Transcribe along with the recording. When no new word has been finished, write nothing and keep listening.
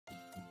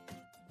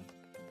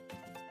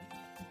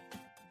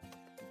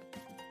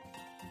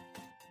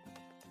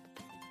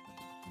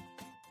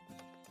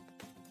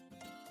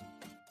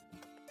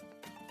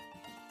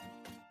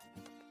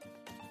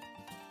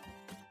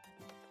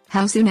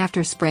How soon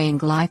after spraying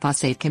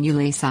glyphosate can you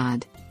lay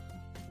sod?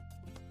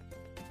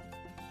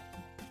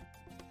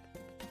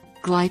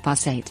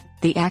 Glyphosate,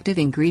 the active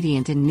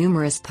ingredient in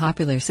numerous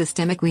popular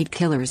systemic weed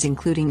killers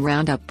including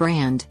Roundup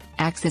brand,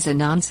 acts as a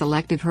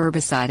non-selective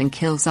herbicide and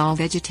kills all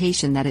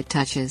vegetation that it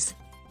touches.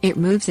 It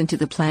moves into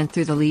the plant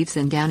through the leaves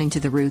and down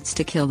into the roots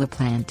to kill the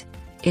plant.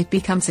 It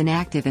becomes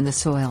inactive in the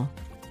soil.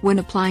 When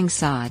applying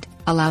sod,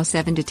 allow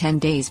 7 to 10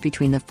 days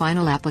between the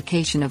final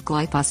application of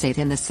glyphosate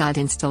and the sod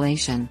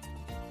installation.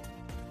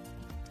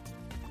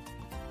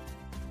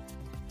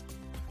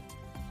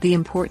 The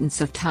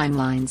importance of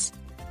timelines.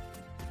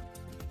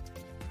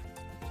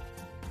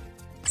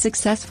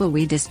 Successful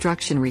weed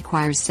destruction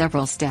requires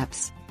several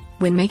steps.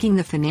 When making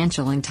the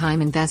financial and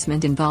time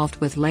investment involved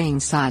with laying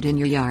sod in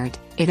your yard,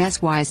 it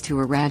is wise to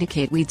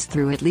eradicate weeds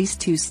through at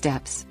least 2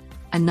 steps.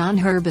 A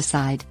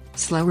non-herbicide,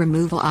 slow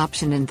removal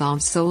option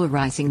involves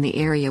solarizing the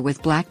area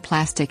with black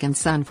plastic and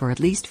sun for at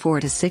least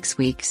 4 to 6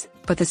 weeks,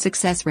 but the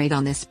success rate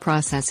on this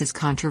process is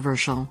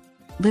controversial.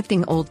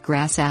 Lifting old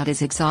grass out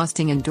is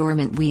exhausting and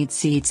dormant weed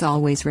seeds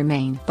always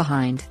remain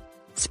behind.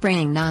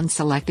 Spraying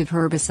non-selective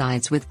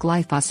herbicides with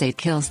glyphosate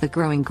kills the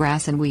growing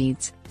grass and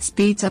weeds,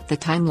 speeds up the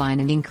timeline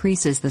and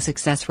increases the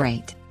success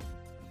rate.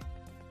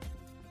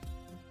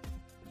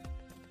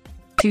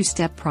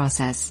 2-step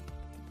process.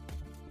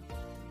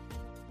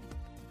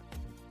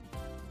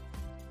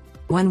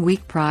 1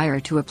 week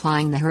prior to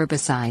applying the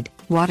herbicide,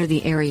 water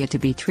the area to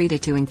be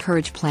treated to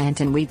encourage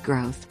plant and weed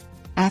growth.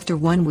 After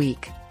 1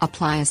 week,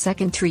 apply a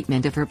second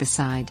treatment of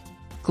herbicide.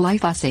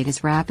 Glyphosate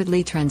is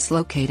rapidly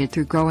translocated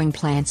through growing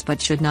plants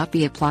but should not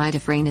be applied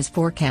if rain is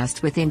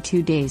forecast within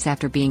 2 days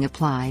after being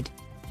applied.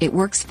 It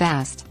works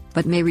fast,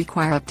 but may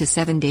require up to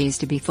 7 days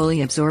to be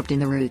fully absorbed in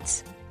the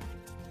roots.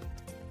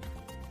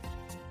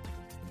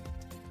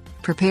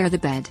 Prepare the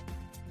bed.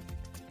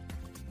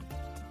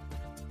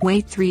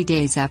 Wait 3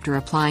 days after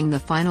applying the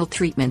final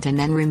treatment and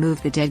then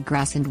remove the dead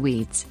grass and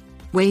weeds.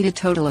 Wait a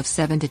total of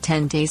 7 to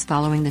 10 days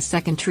following the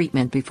second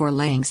treatment before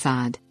laying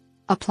sod.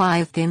 Apply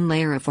a thin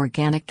layer of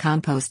organic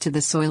compost to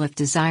the soil if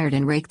desired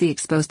and rake the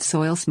exposed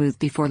soil smooth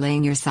before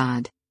laying your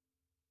sod.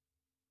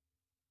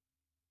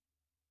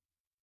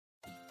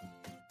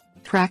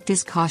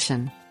 Practice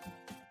caution.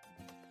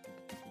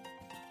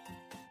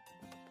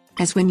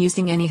 As when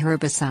using any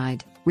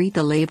herbicide, read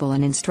the label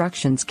and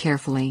instructions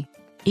carefully.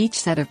 Each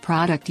set of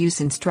product use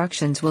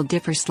instructions will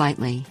differ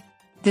slightly.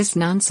 This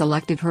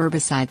non-selective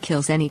herbicide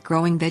kills any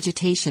growing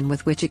vegetation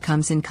with which it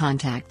comes in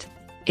contact.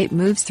 It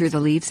moves through the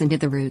leaves into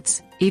the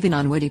roots, even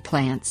on woody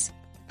plants.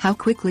 How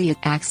quickly it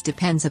acts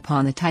depends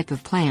upon the type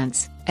of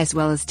plants, as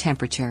well as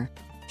temperature.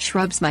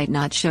 Shrubs might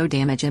not show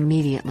damage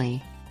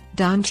immediately.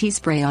 Don't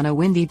spray on a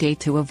windy day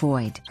to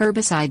avoid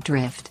herbicide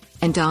drift,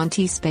 and don't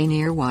spray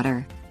near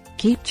water.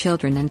 Keep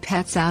children and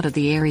pets out of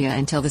the area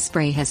until the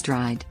spray has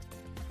dried.